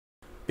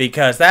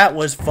because that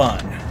was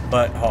fun,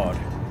 but hard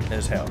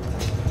as hell.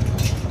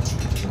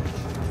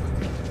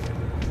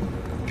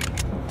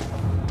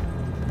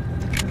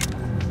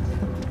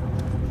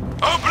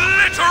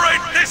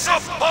 Obliterate this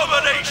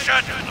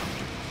abomination!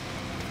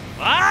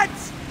 What?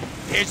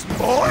 There's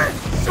more?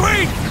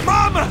 Sweet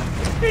mama!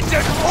 It's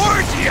an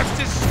orgy of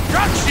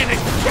destruction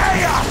and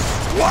chaos!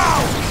 Wow!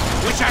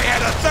 Wish I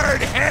had a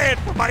third hand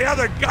for my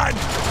other gun!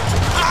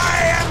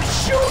 I am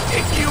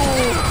shooting you!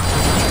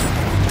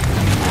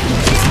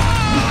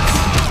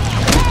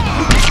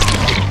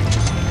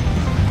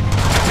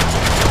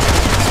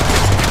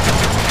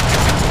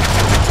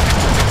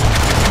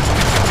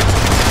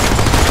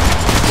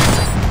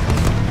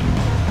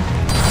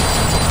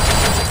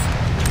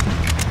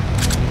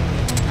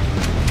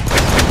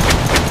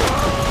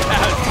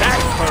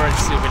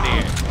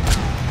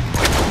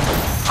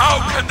 How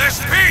can this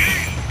be?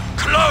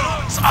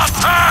 Clones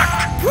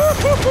attack!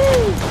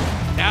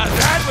 Now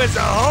that was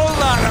a whole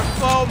lot of...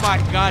 Oh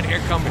my god, here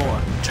come more.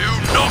 Do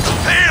not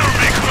fail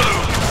me,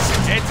 clones!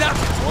 Heads up,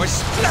 more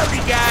splody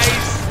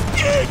guys!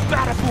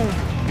 Bada boom!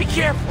 Be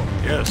careful!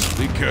 Yes,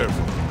 be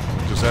careful.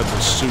 Just have the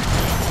suit.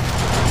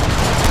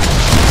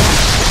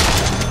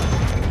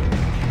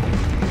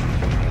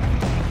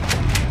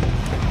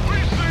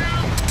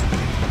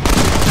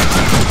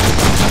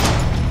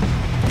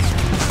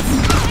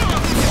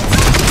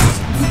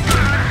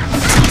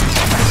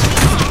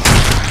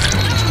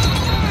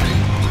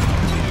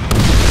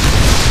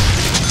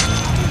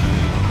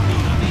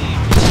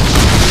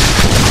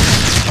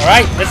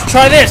 Alright, let's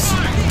try this!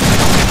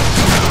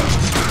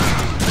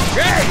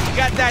 Great! You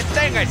got that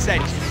thing I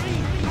sent you.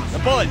 The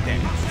bullet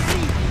thing.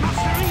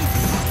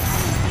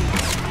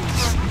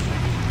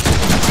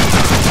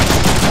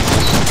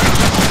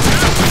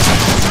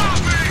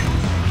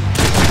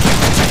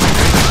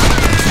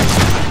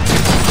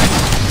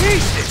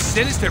 Jeez, did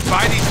Sinister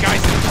buy these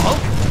guys in bulk?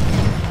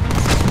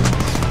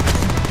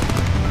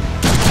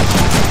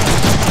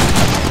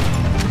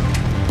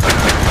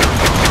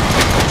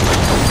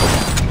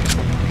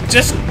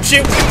 Just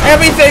shoot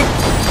everything!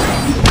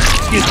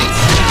 Excuse me.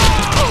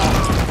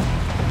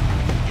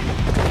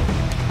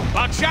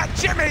 Buckshot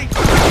Jimmy!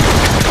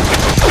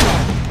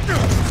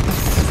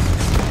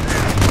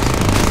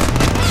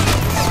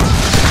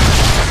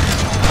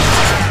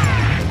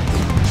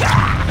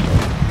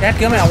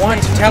 Dadgummit, I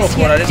wanted to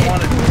teleport, I didn't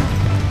want to...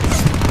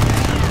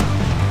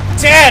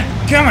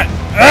 Dadgummit!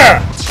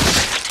 Ugh!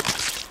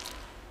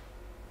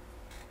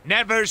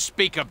 Never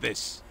speak of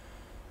this.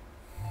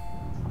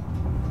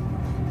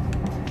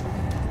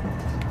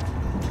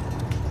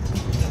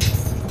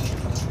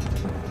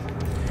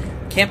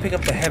 Can't pick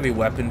up the heavy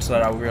weapons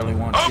that I really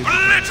want to.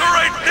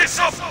 Obliterate this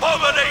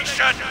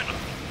abomination!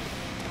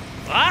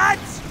 What?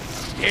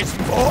 There's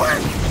more?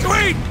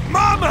 Sweet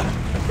mama!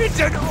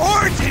 It's an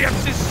orgy of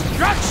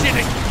destruction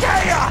and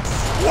chaos!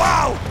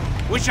 Wow!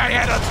 Wish I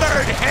had a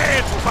third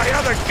hand for my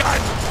other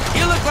gun!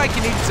 You look like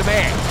you need some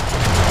air.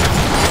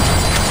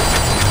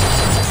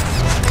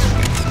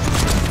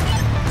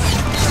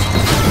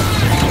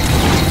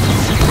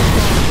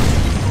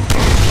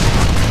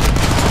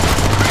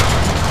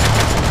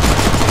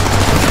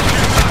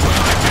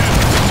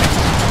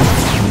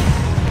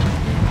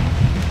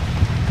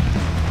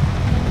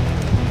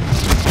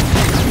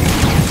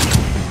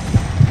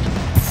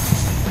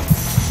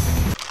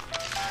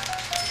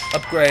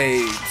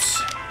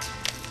 Upgrades.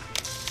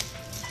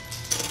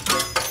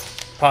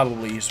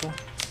 Probably useful.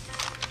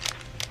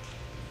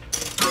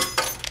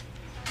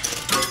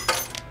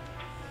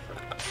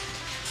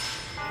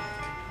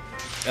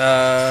 Don't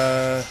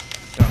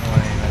know what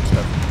any of that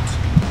stuff means.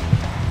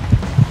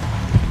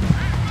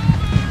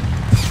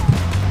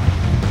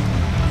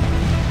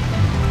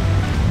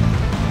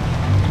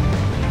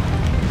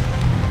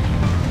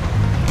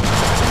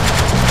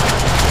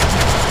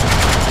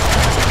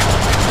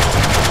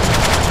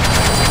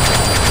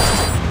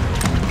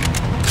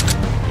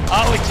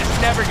 Oh, it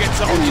just never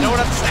gets old, you know what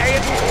I'm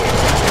saying?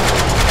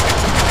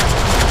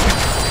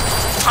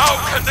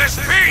 How can this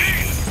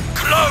be?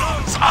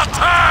 Clones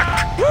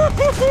attack!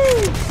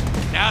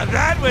 Now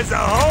that was a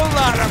whole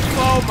lot of...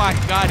 Oh my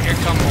god, here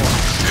come more.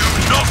 Do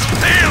not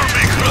fail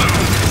me,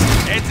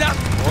 clones! Heads up,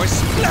 more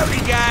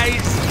splody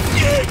guys!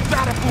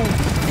 Bada boom!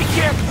 Be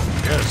careful!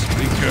 Yes,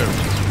 be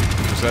careful.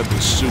 Just have the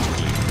suit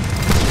clean.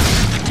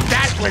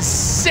 That was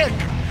sick!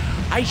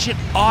 I should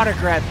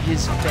autograph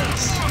his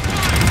face.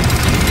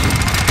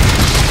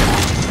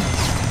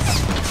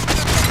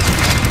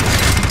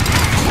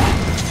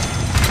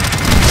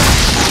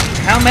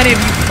 How many of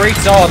you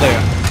freaks are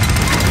there?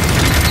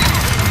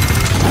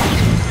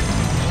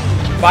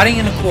 Fighting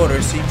in a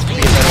quarter seems to be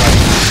a better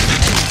idea.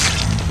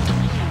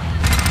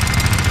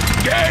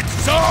 Get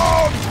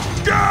some!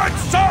 Get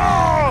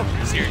some!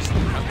 Seriously,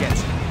 I'll get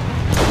some.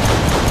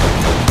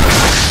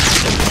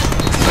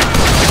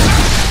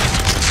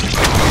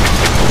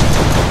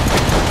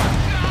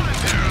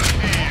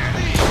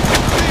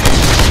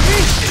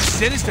 Did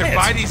Sinister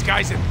buy these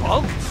guys in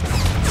bulk?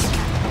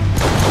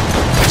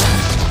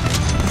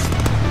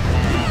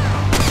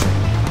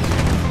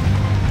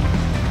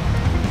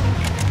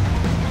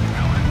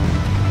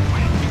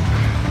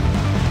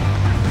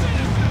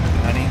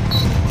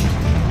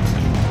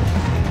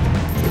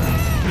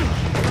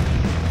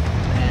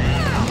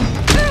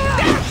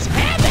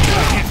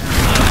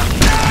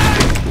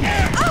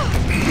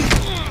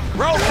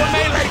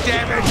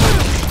 damage!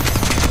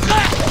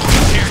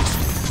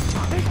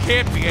 There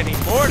can't be any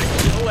more to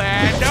kill,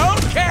 and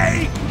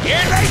okay,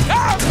 here they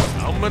come!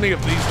 How many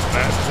of these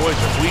bad boys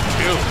have we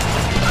killed?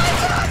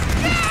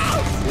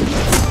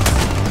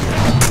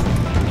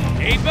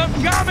 Keep them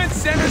coming,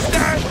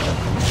 Sinister!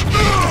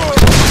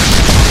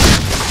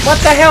 What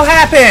the hell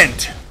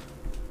happened?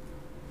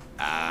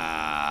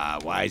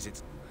 Why is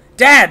it...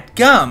 Dad,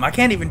 gum! I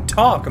can't even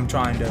talk. I'm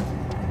trying to...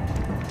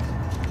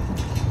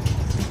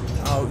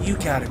 Oh, you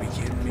gotta be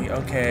kidding me.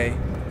 Okay.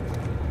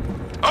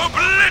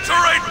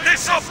 Obliterate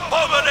this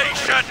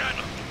abomination!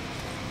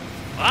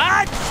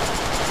 What?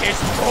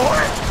 It's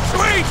more?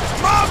 Sweet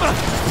mama!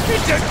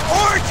 It's an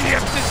orgy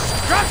of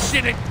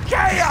destruction and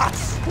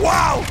chaos!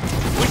 Wow!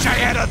 Wish I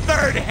had a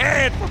third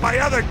hand for my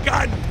other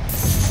gun!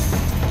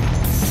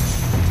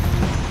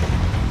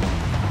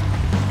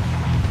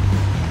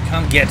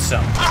 Come get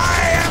some.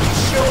 I am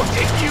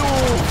shooting you!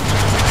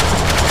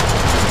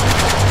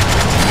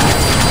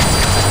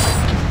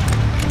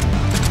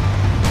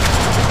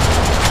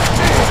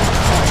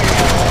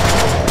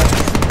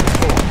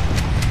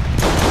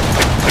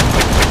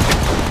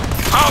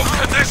 How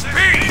can this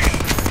be?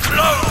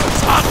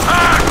 Close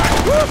attack!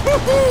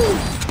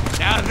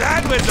 Now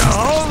that was a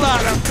whole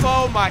lot of...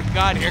 Oh my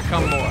god, here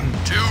come more.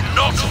 Do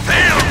not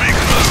fail me,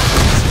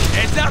 Close!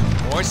 Heads up!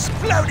 More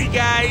splody,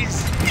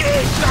 guys!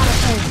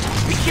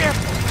 Be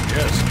careful!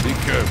 Yes, be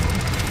careful.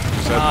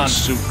 Just have the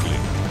suit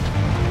clean.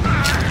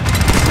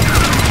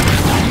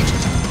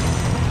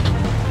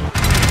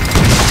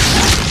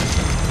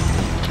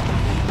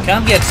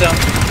 Come get some.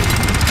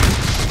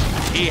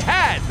 He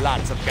had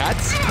lots of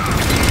guts.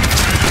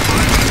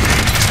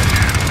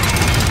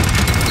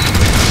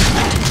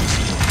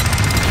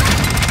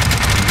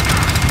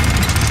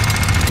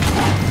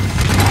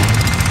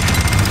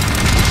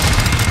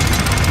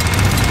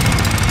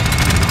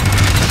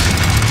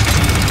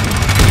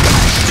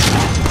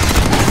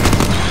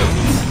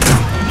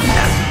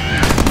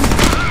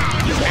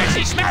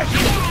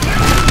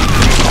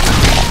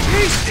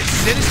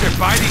 Sinister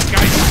buy these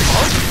guys in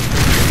bulk?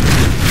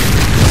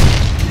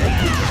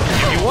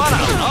 If you want a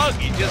hug,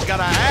 you just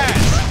gotta ask.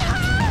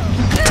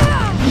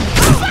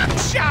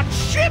 Shot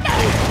shimmy!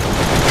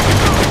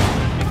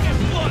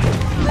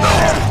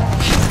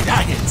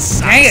 Dang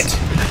it!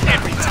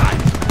 Every time.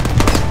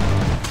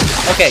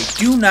 Okay,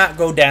 do not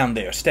go down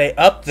there. Stay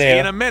up See you in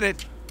a there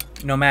minute.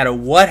 no matter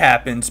what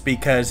happens,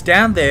 because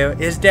down there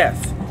is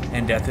death,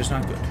 and death is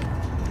not good.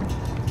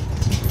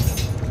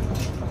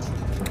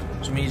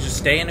 So we need to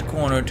stay in the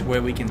corner to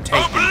where we can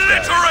take these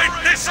guys.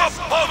 Obliterate this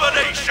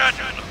abomination!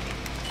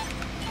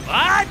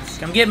 What?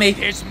 Come get me.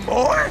 There's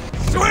more?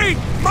 Sweet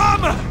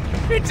mama!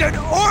 It's an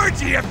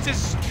orgy of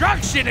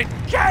destruction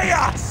and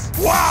chaos!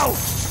 Wow!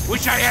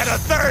 Wish I had a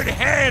third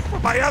hand for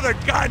my other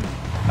gun!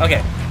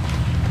 Okay.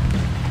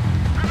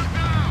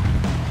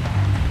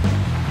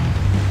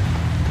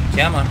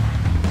 Come on.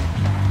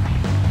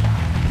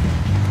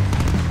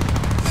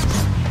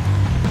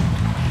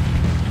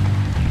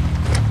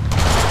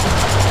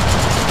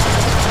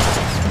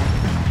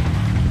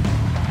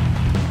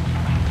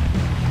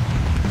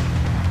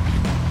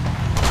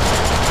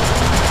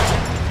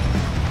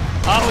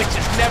 Oh, it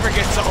just never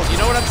gets old, you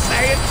know what I'm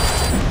saying?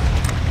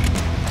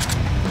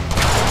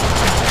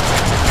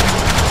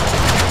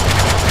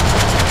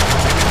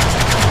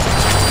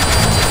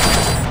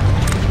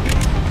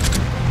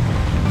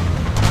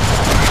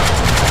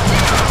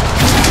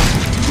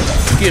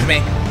 Excuse me.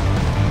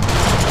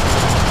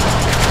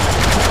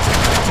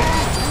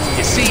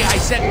 You see, I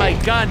set my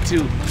gun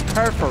to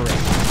perforate.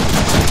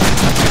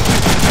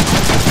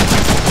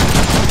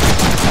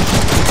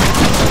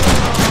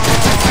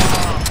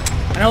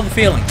 I know the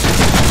feeling.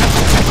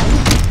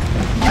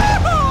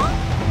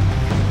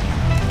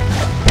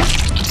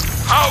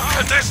 How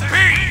can this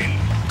be?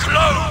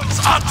 Clones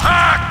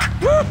attack!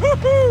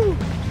 Woo-hoo-hoo!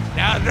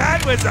 Now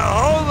that was a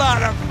whole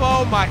lot of...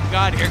 Oh my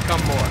god, here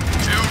come more.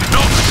 Do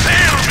not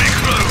fail me,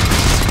 Clones!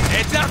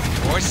 Heads up,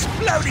 more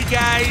splody,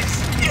 guys!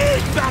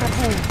 Bada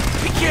boom!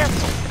 Be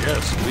careful!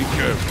 Yes, be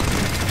careful.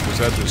 Just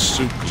have the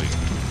suit clean.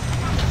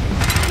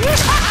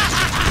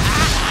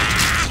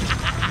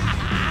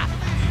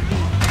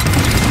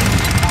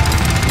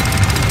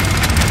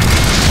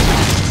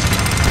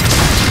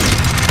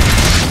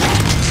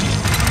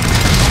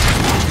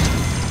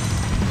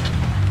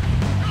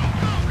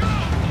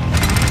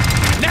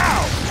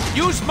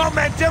 Use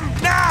momentum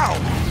now!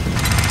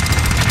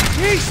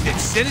 Jeez, did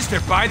Sinister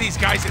buy these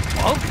guys in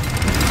bulk?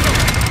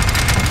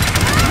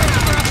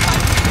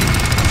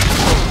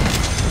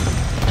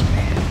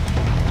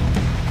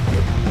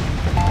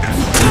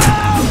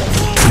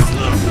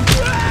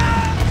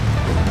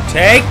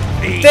 Take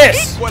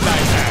this!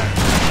 Equalizer!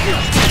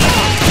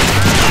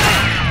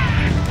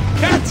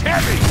 That's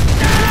heavy!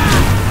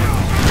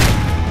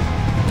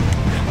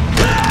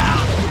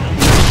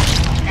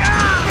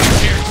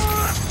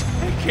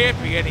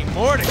 Can't be any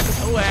more to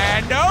kill,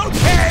 and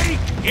okay,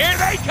 here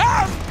they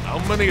come! How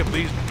many of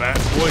these bad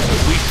boys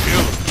have we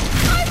killed?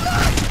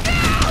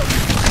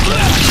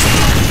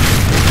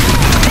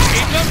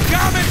 Keep them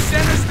coming,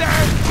 Sinister!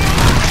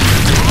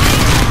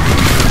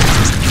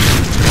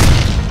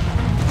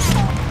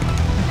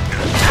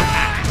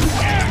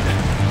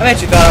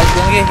 bet you thought I was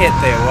gonna get hit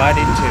there. Well, I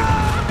did too.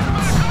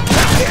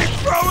 Keep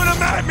throwing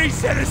them at me,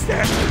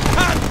 Sinister!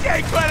 I'll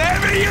take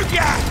whatever you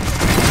got!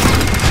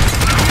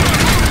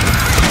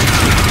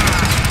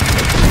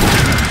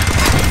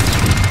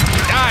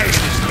 Dying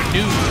is for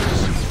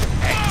news.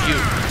 And you.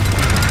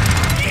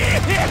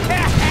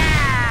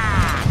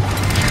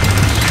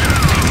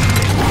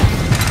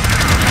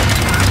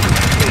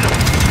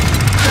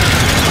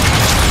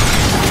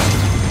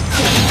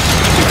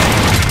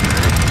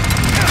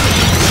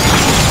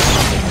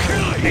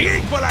 The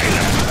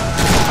equalizer!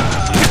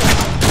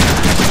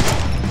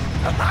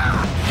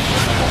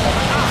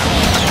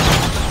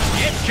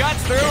 It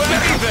cuts through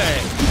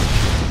everything!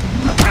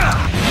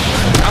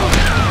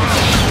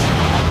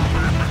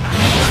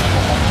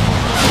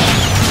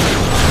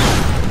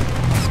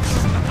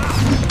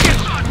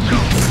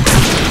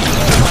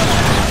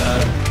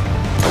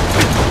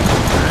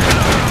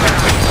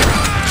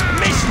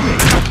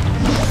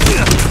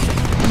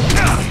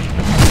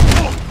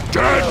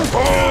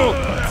 Deadpool!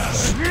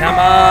 Come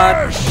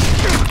on!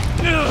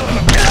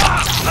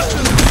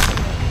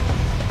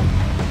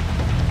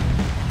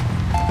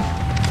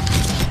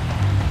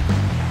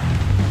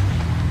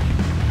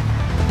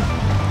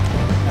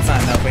 That's not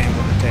enough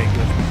ammo to take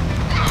with me.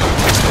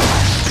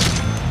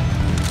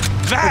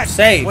 That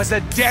Save. was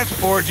a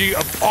death orgy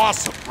of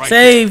awesome, right?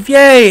 Save!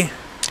 Yay!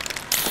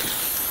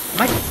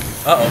 My.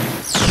 Uh-oh.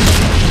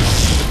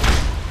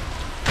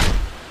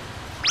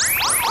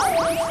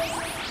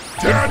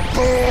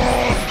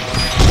 Deadpool!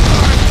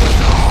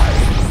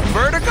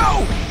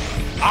 Vertigo!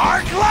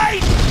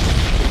 Arclight!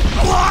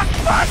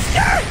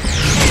 Blockbuster!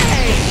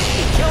 Hey!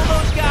 Kill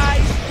those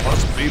guys!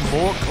 Must be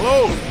more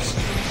clothes.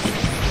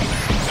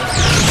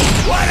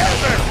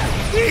 Whatever!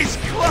 These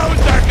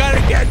clothes are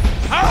gonna get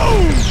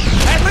owned!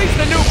 At least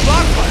the new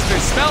Blockbuster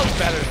smells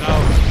better,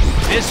 though.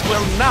 This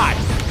will not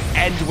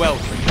end well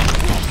for you.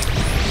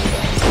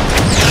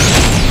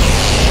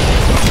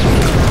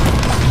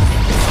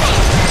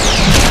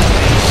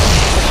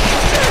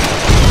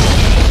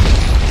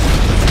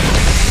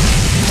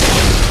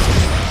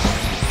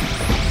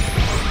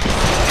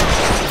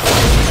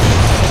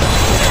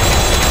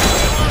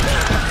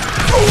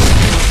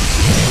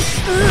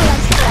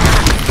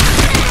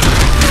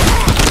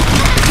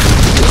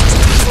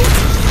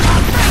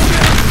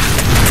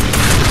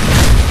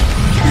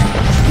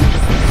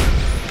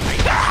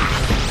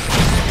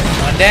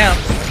 Down.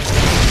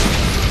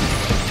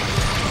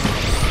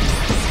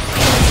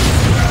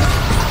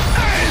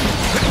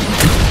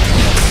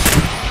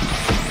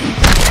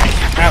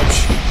 Ouch.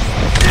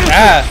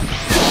 Ah.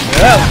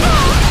 Ow.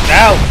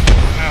 Ow.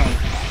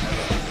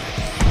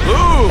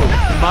 Ooh,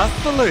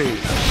 muscly.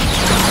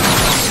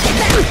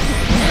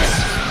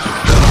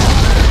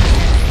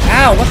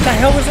 Ow, what the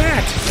hell was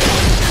that?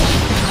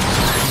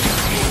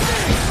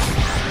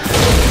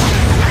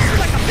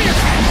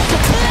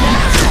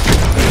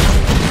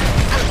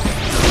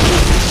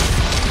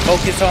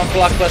 Focus on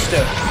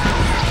Blockbuster.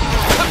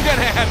 I'm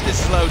gonna have to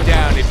slow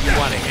down if you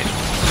want to hit.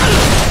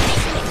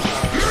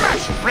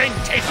 Mash brain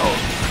potato.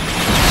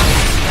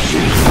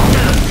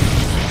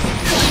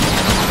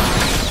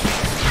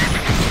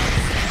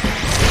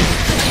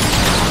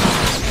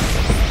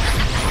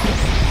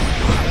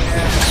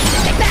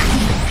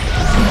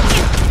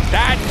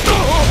 That's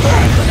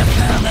gonna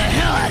pound the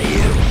hell out of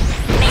you.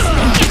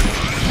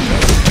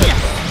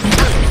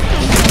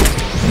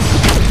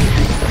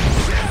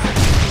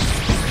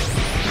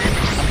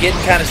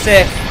 Getting kind of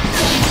sick.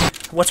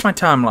 What's my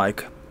time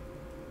like?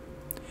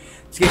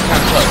 It's getting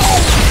kind of close.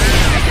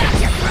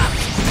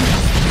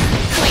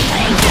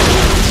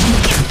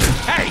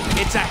 Hey,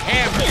 it's a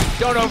hammer.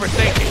 Don't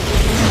overthink it.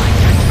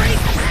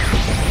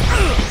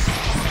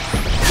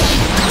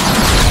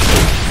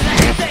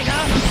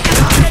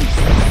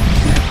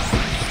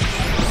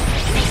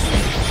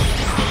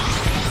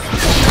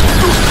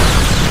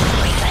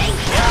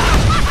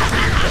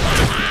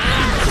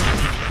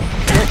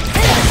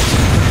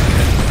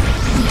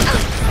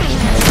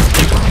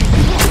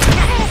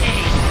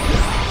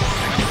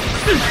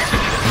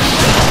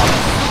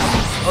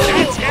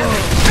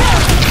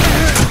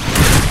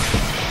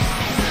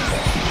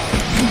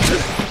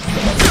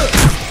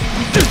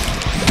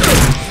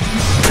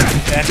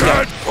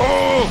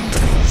 Deadpool!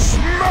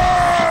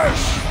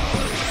 Smash!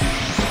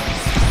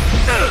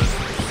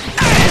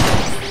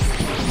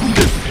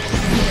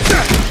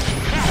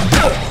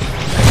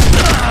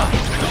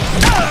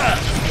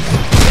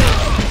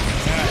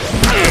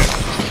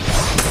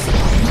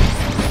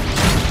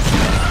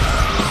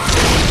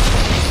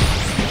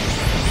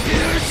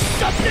 Here's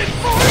something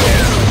for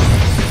you!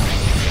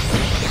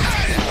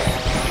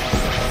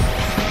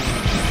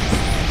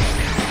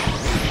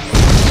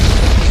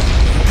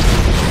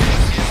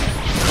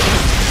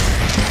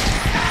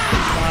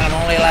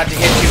 Allowed to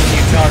hit you when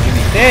you target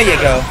me. There you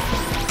go.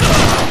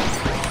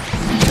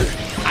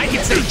 I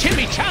can say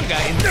chimichanga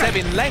in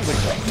 7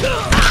 languages.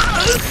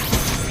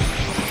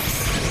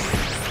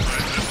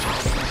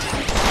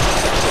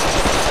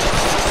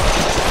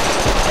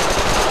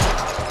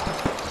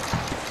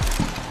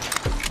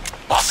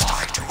 Must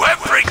I do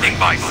everything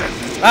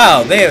myself?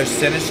 Oh, there's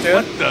Sinister.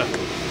 What the?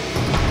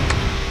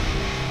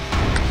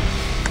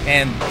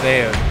 And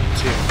there,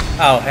 too.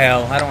 Oh,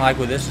 hell. I don't like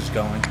where this is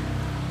going.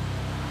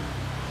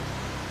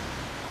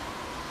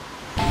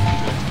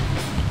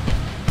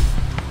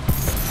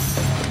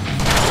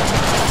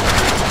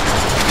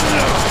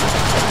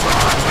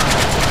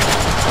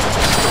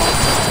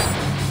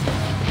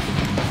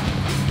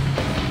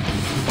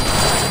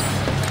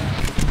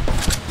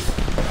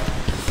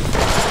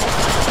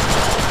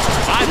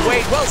 I'm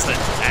Wade Wilson,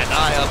 and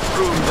I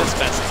approve this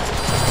message.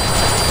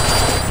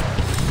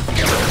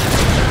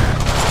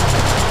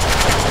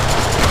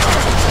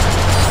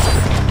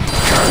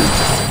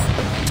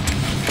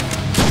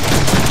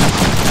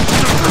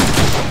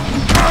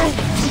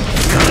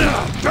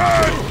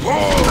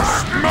 Deadpool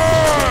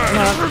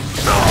smash!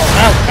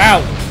 Ow,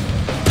 ow.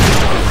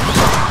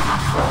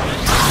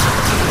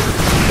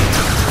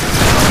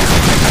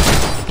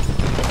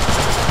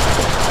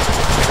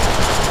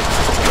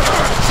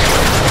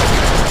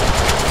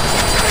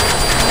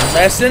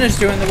 Best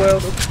Sinister in the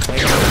world.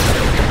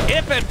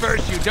 If at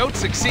first you don't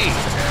succeed,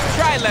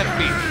 try left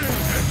beat.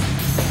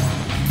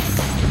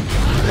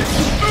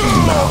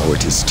 Now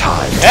it is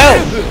time.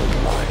 Help!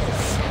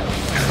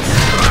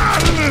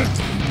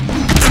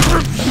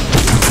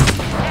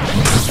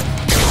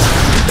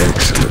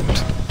 Excellent.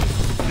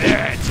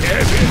 That's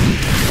heavy.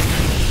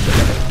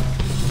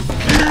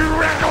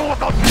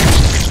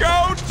 Go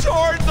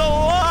toward the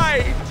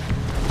light.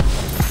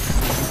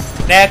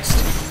 Next.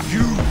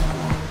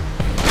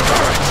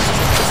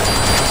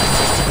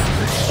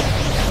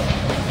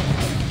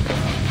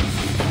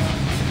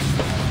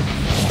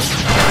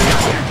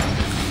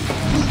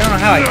 I don't know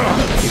how I.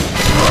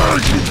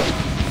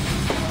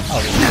 Oh,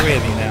 there's 3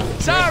 of you now.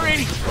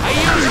 Sorry, I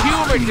use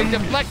humor to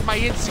deflect my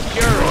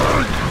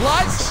insecurity.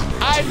 Plus,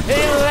 I'm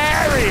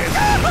hilarious.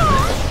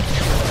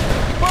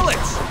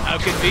 Bullets, how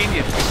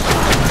convenient.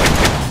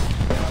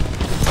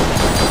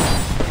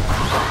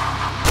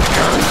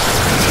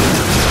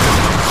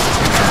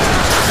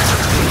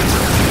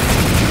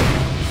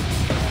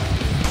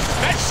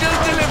 Special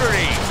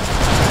delivery.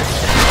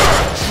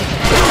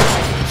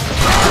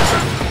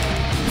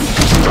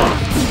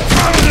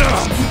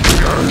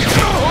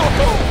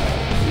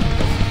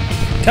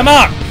 Come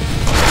on!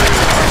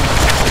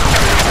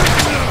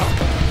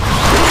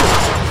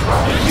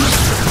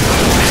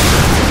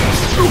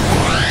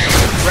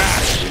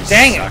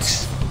 Dang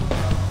it!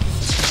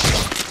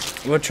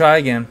 We'll try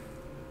again.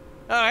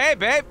 Oh, hey,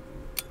 babe.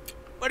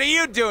 What are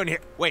you doing here?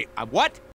 Wait, what?